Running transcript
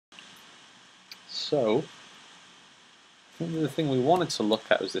So, I think the thing we wanted to look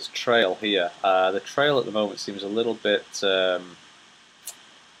at was this trail here. The trail at the moment seems a little bit, doesn't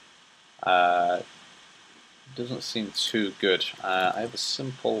seem too good. I have a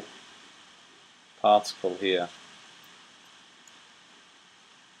simple particle here.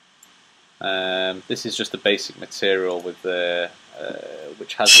 This is just a basic material with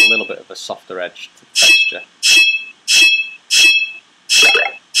which has a little bit of a softer edge to the texture.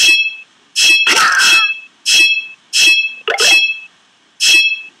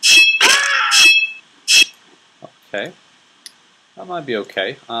 Okay, that might be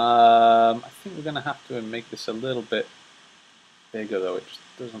okay. I think we're going to have to make this a little bit bigger though. It just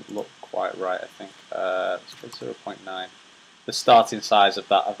doesn't look quite right, I think. Let's go 0.9. The starting size of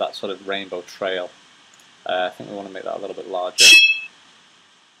that sort of rainbow trail. I think we want to make that a little bit larger.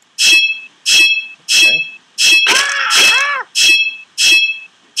 Okay.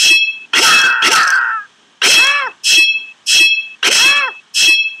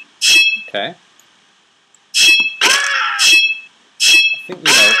 Okay.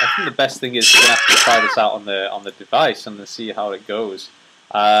 I think the best thing is we're gonna have to try this out on the device and then see how it goes.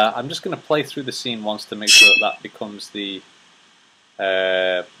 I'm just gonna play through the scene once to make sure that becomes the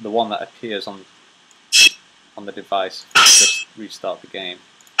one that appears on the device. Just restart the game.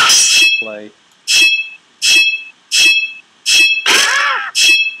 Play.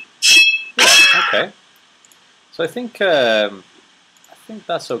 Yeah. Okay. So I think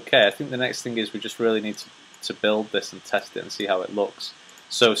that's okay. I think the next thing is we just really need to build this and test it and see how it looks.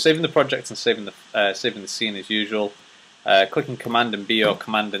 So saving the project and saving the scene as usual. Clicking Command and B or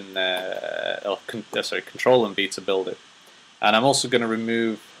Command and Control and B to build it. And I'm also going to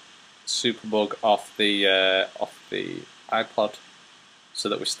remove Superbug off the iPod so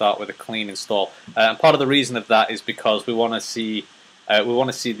that we start with a clean install. And part of the reason of that is because we want to see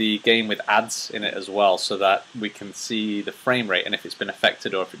the game with ads in it as well, so that we can see the frame rate and if it's been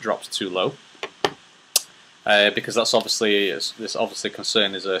affected or if it drops too low. Because that's obviously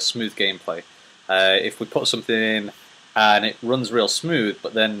concern is a smooth gameplay. If we put something in and it runs real smooth,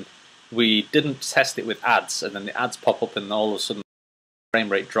 but then we didn't test it with ads, and then the ads pop up and all of a sudden the frame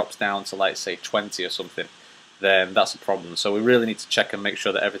rate drops down to, like, say 20 or something, then that's a problem. So we really need to check and make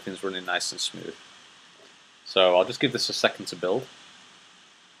sure that everything's running nice and smooth. So I'll just give this a second to build.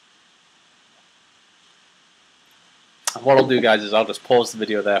 And what I'll do, guys, is I'll just pause the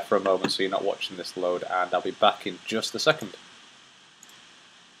video there for a moment so you're not watching this load, and I'll be back in just a second.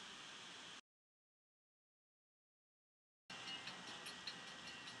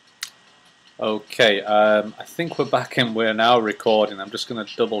 Okay, I think we're back and we're now recording. I'm just going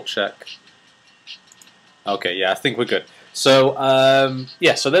to double check. Okay, yeah, I think we're good. So,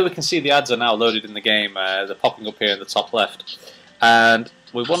 yeah, so there we can see the ads are now loaded in the game. They're popping up here in the top left. And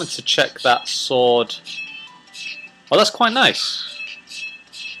we wanted to check that sword. Oh, that's quite nice.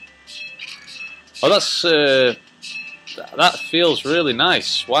 Oh, that's that feels really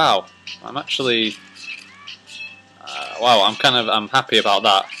nice. Wow, I'm actually wow. I'm happy about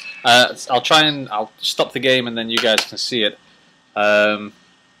that. I'll stop the game and then you guys can see it.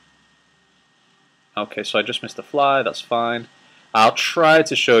 Okay, so I just missed a fly. That's fine. I'll try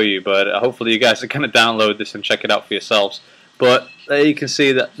to show you, but hopefully you guys are going to download this and check it out for yourselves. But there you can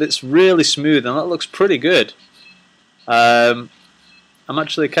see that it's really smooth and that looks pretty good. I'm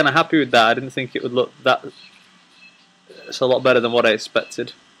actually kind of happy with that. I didn't think it would look that. It's a lot better than what I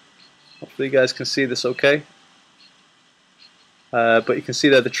expected. Hopefully you guys can see this okay. But you can see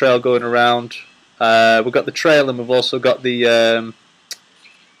there the trail going around. We've got the trail and we've also got the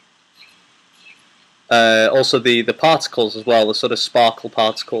particles as well, the sort of sparkle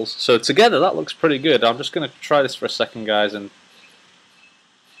particles. So together that looks pretty good. I'm just going to try this for a second, guys, and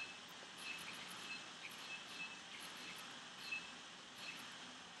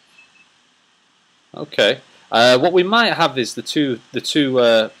okay. What we might have is the two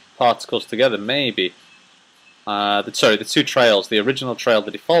particles together, maybe. The two trails, the original trail,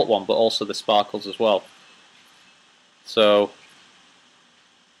 the default one, but also the sparkles as well. So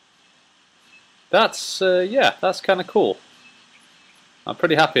that's yeah, that's kind of cool. I'm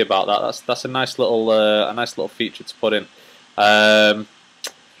pretty happy about that. That's a nice little feature to put in.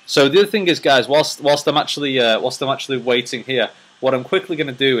 So the other thing is, guys, whilst I'm actually waiting here, what I'm quickly going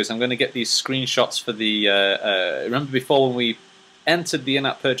to do is I'm going to get these screenshots for the. Remember before when we entered the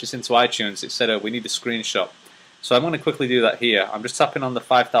in-app purchase into iTunes, it said, "Oh, we need a screenshot." So I'm going to quickly do that here. I'm just tapping on the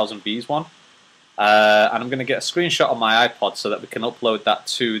 5000 Bs one, and I'm going to get a screenshot on my iPod so that we can upload that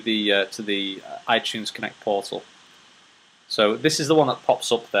to the iTunes Connect portal. So this is the one that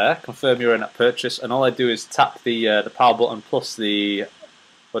pops up there. Confirm your in-app purchase, and all I do is tap the power button plus the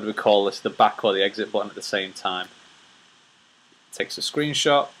what do we call this, the back or the exit button at the same time. Takes a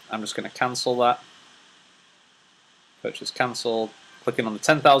screenshot. I'm just going to cancel that. Purchase cancelled. Clicking on the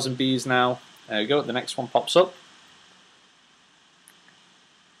 10,000 bees now. There we go, the next one pops up.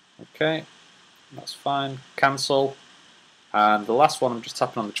 Okay, that's fine. Cancel. And the last one, I'm just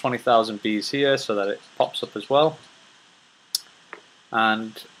tapping on the 20,000 bees here so that it pops up as well.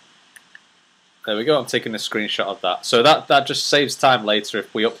 And there we go, I'm taking a screenshot of that. So that just saves time later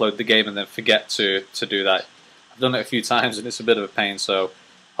if we upload the game and then forget to do that. I've done it a few times and it's a bit of a pain, so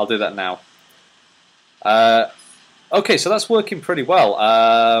I'll do that now. Okay, so that's working pretty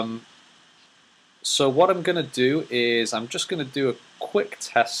well. So what I'm going to do is I'm just going to do a quick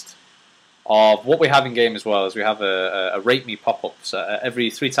test of what we have in game as well. As we have a rate me pop-up. So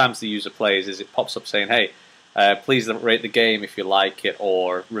every 3 times the user plays, it pops up saying, hey, please rate the game if you like it,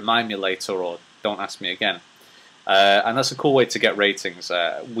 or remind me later, or don't ask me again. And that's a cool way to get ratings.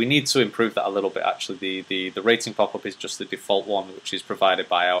 We need to improve that a little bit actually. The rating pop-up is just the default one which is provided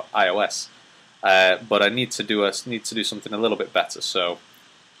by our iOS. But I need to do something a little bit better, so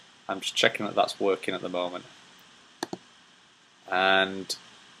I'm just checking that that's working at the moment. And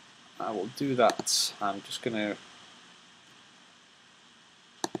I will do that. I'm just going to...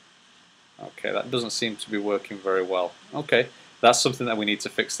 Okay, that doesn't seem to be working very well. Okay, that's something that we need to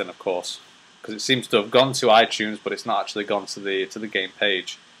fix then, of course, because it seems to have gone to iTunes, but it's not actually gone to the game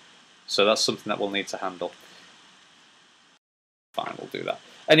page. So that's something that we'll need to handle. Fine, we'll do that.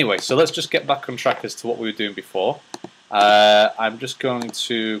 Anyway, so let's just get back on track as to what we were doing before. I'm just going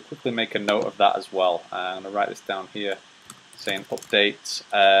to quickly make a note of that as well. I'm going to write this down here, saying update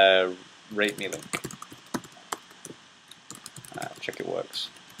rate me link. Check it works.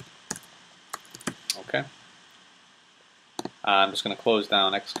 Okay. I'm just going to close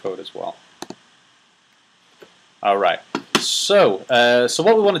down Xcode as well. All right. So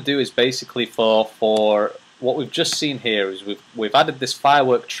what we want to do is basically for what we've just seen here is we've added this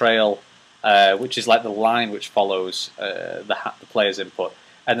firework trail, which is like the line which follows the player's input,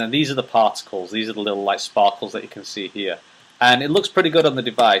 and then these are the particles. These are the little like sparkles that you can see here, and it looks pretty good on the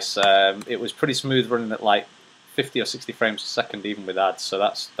device. It was pretty smooth running at like 50 or 60 frames a second even with ads, so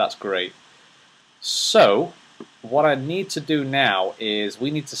that's great. So what I need to do now is we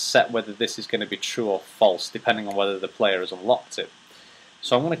need to set whether this is going to be true or false depending on whether the player has unlocked it.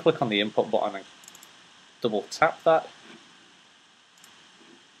 So I'm going to click on the input button and double tap that.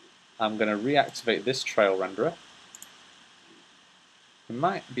 I'm going to reactivate this trail renderer. We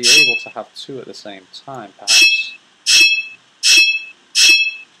might be able to have 2 at the same time perhaps.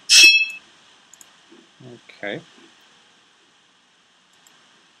 Okay.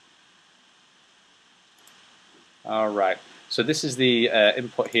 Alright, so this is the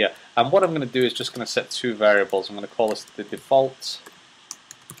input here, and what I'm going to do is just going to set 2 variables. I'm going to call this the default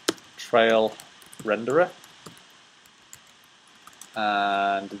trail renderer,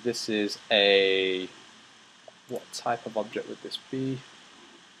 and this is a, what type of object would this be?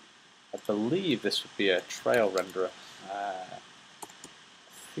 I believe this would be a trail renderer.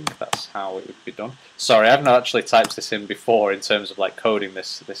 I think that's how it would be done. Sorry, I've not actually typed this in before in terms of like coding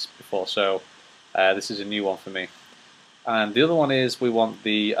this before, so this is a new one for me. And the other one is we want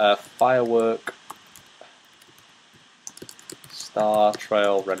the firework star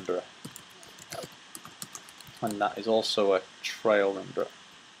trail renderer, and that is also a trail renderer.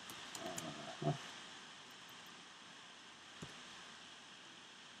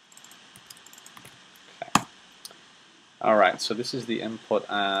 Okay. Alright, so this is the input,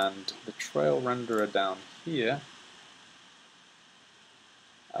 and the trail renderer down here.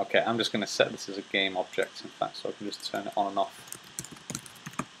 Okay, I'm just going to set this as a game object, in fact, so I can just turn it on and off.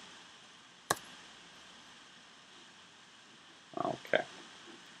 Okay.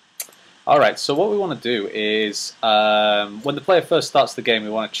 Alright, so what we want to do is, when the player first starts the game, we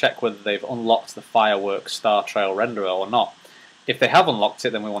want to check whether they've unlocked the firework star trail renderer or not. If they have unlocked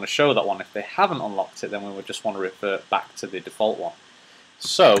it, then we want to show that one. If they haven't unlocked it, then we would just want to revert back to the default one.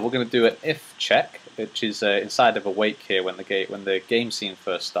 So we're going to do an if check, which is inside of a wake here when the game scene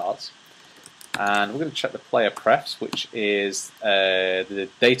first starts, and we're going to check the player prefs, which is the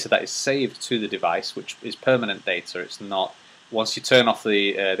data that is saved to the device, which is permanent data. It's not, once you turn off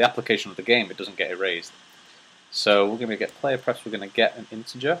the application of the game, it doesn't get erased. So we're going to get player prefs. We're going to get an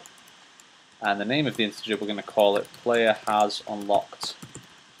integer, and the name of the integer we're going to call it player has unlocked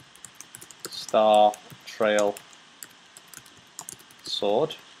star trail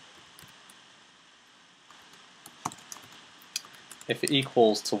sword. If it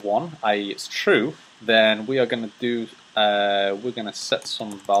equals to 1, i.e. it's true, then we are going to do, we're going to set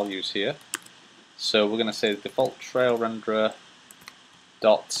some values here. So we're going to say the default trail renderer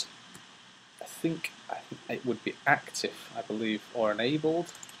dot, I think it would be active, I believe, or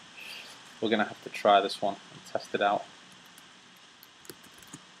enabled. We're going to have to try this one and test it out.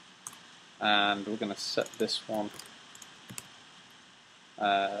 And we're going to set this one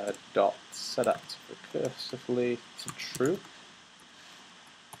dot set active recursively to true,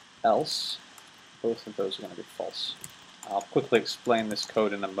 else both of those are going to be false. I'll quickly explain this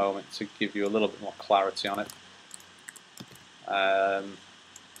code in a moment to give you a little bit more clarity on it. I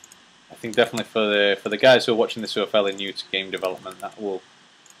think definitely for the guys who are watching this who are fairly new to game development,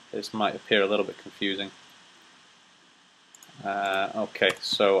 this might appear a little bit confusing. Okay,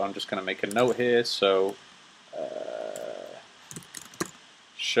 so I'm just going to make a note here. So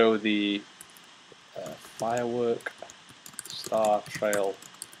show the firework star trail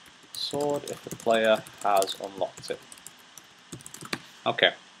sword if the player has unlocked it.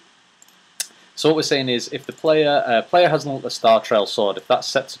 Okay. So what we're saying is, if the player has unlocked the star trail sword, if that's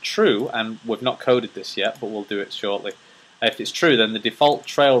set to true, and we've not coded this yet, but we'll do it shortly. If it's true, then the default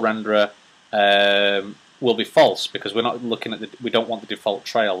trail renderer will be false, because we're not looking at we don't want the default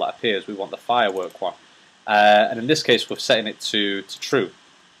trail that appears. We want the firework one, and in this case, we're setting it to true.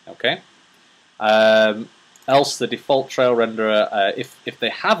 Okay. Else the default trail renderer, if they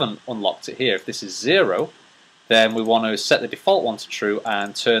haven't unlocked it here, if this is 0, then we want to set the default one to true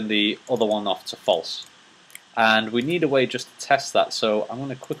and turn the other one off to false. And we need a way just to test that, so I'm going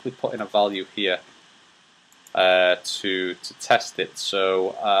to quickly put in a value here to test it.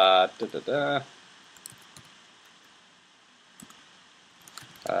 So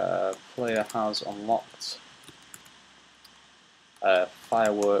player has unlocked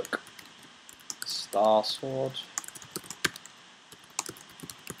firework star sword,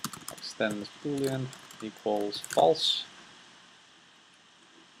 extends boolean equals false.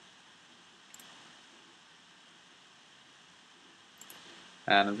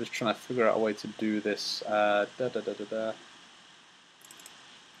 And I'm just trying to figure out a way to do this. Okay,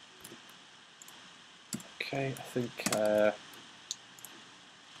 I think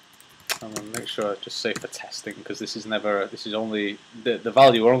I'm going to make sure I just say for testing, because this is only the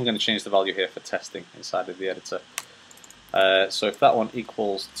value. We're only going to change the value here for testing inside of the editor. So if that one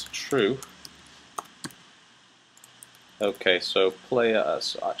equals to true, okay, so player.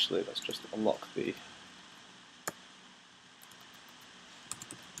 So actually, let's just unlock the.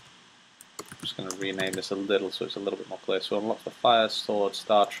 I'm just going to rename this a little so it's a little bit more clear. So unlock the fire sword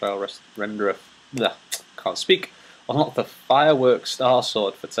star trail renderer. Bleh, can't speak. Unlock the firework star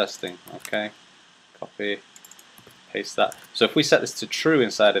sword for testing. Okay, copy, paste that. So if we set this to true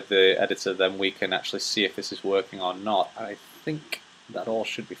inside of the editor, then we can actually see if this is working or not. I think that all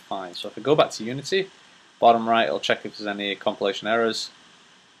should be fine. So if I go back to Unity, bottom right, it'll check if there's any compilation errors.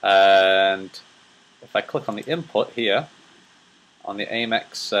 And if I click on the input here, on the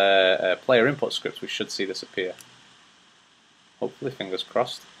AMX player input scripts, we should see this appear. Hopefully, fingers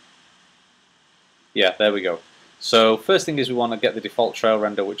crossed. Yeah, there we go. So first thing is we want to get the default trail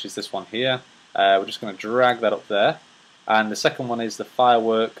render, which is this one here. We're just going to drag that up there. And the second one is the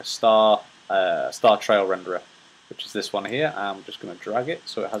firework star trail renderer, which is this one here. And I'm just going to drag it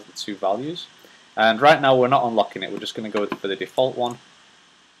so it has the two values. And right now we're not unlocking it. We're just going to go for the default one.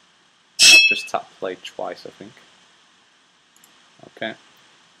 And I've just tapped play twice, I think. Okay.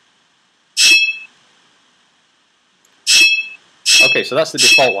 Okay, so that's the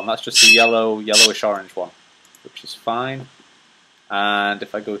default one. That's just the yellowish orange one, which is fine. And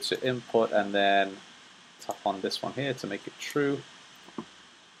if I go to input and then tap on this one here to make it true,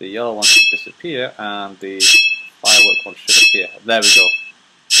 the yellow one should disappear and the firework one should appear. There we go.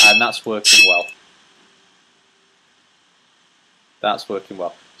 And that's working well. That's working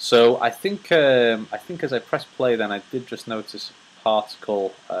well. So I think as I press play, then I did just notice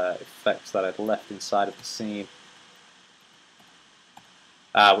particle effects that I'd left inside of the scene.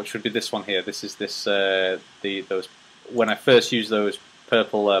 Which would be this one here. This is those when I first used those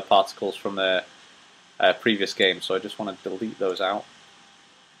purple particles from the previous game. So I just want to delete those out.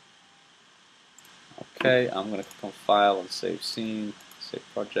 Okay, I'm going to click on File and Save Scene, Save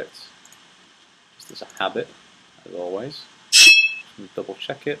Project, just as a habit, as always. Double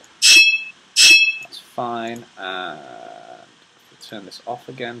check it. That's fine. And turn this off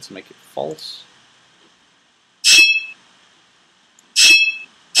again to make it false.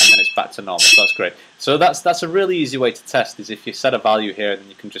 And then it's back to normal, so that's great. So that's a really easy way to test, is if you set a value here, then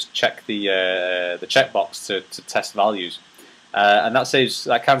you can just check the checkbox to test values. And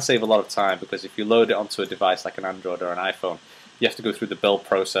that can save a lot of time, because if you load it onto a device like an Android or an iPhone, you have to go through the build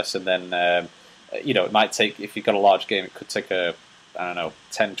process, and then it might take, if you've got a large game, it could take I don't know,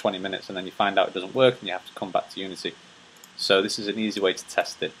 10-20 minutes, and then you find out it doesn't work and you have to come back to Unity. So this is an easy way to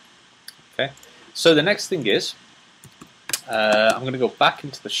test it. Okay. So the next thing is, I'm going to go back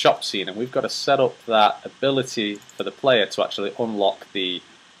into the shop scene, and we've got to set up that ability for the player to actually unlock the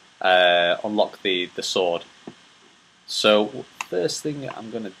sword. So first thing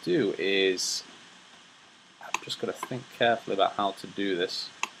I'm going to do is, I'm just going to think carefully about how to do this.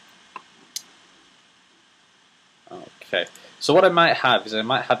 Okay, so what I might have is I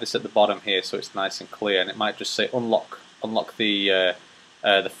might have this at the bottom here, so it's nice and clear, and it might just say unlock the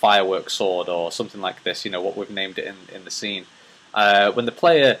fireworks sword or something like this. You know what we've named it in the scene. When the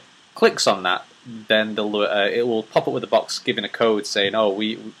player clicks on that, then it will pop up with a box giving a code saying, "Oh,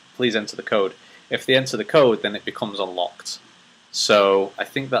 please enter the code." If they enter the code, then it becomes unlocked. So I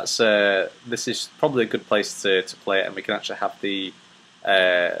think that's this is probably a good place to play it, and we can actually have the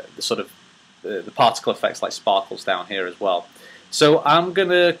sort of the particle effects like sparkles down here as well. So I'm going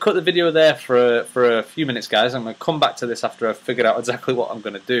to cut the video there for a few minutes, guys. I'm going to come back to this after I've figured out exactly what I'm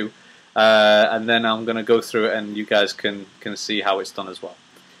going to do, and then I'm going to go through it, and you guys can see how it's done as well.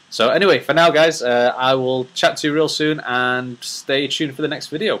 So anyway, for now, guys, I will chat to you real soon, and stay tuned for the next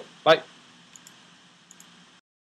video. Bye.